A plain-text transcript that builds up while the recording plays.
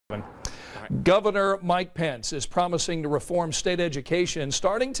Governor Mike Pence is promising to reform state education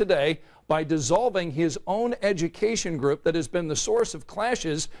starting today by dissolving his own education group that has been the source of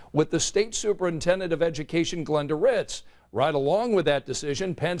clashes with the state superintendent of education, Glenda Ritz. Right along with that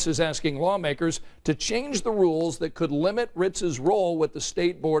decision, Pence is asking lawmakers to change the rules that could limit Ritz's role with the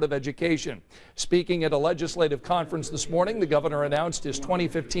State Board of Education. Speaking at a legislative conference this morning, the governor announced his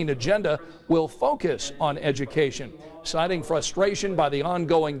 2015 agenda will focus on education. Citing frustration by the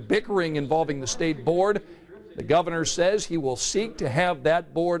ongoing bickering involving the state board, the governor says he will seek to have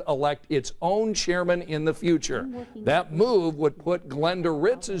that board elect its own chairman in the future. That move would put Glenda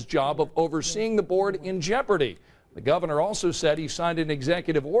Ritz's job of overseeing the board in jeopardy. The governor also said he signed an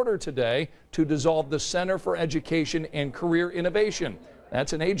executive order today to dissolve the Center for Education and Career Innovation.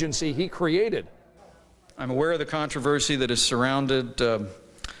 That's an agency he created. I'm aware of the controversy that has surrounded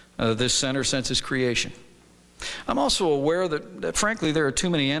this center since its creation. I'm also aware that, frankly, there are too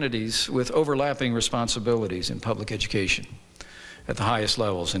many entities with overlapping responsibilities in public education at the highest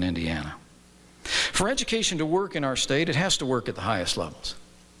levels in Indiana. For education to work in our state, it has to work at the highest levels.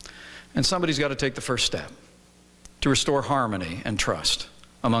 And somebody's got to take the first step to restore harmony and trust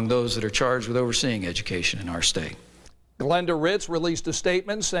among those that are charged with overseeing education in our state. Glenda Ritz released a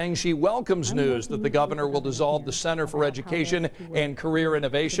statement saying she welcomes news that the governor will dissolve the Center for Education and Career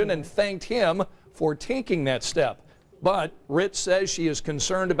Innovation and thanked him for taking that step. But Ritz says she is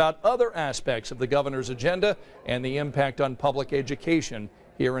concerned about other aspects of the governor's agenda and the impact on public education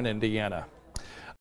here in Indiana.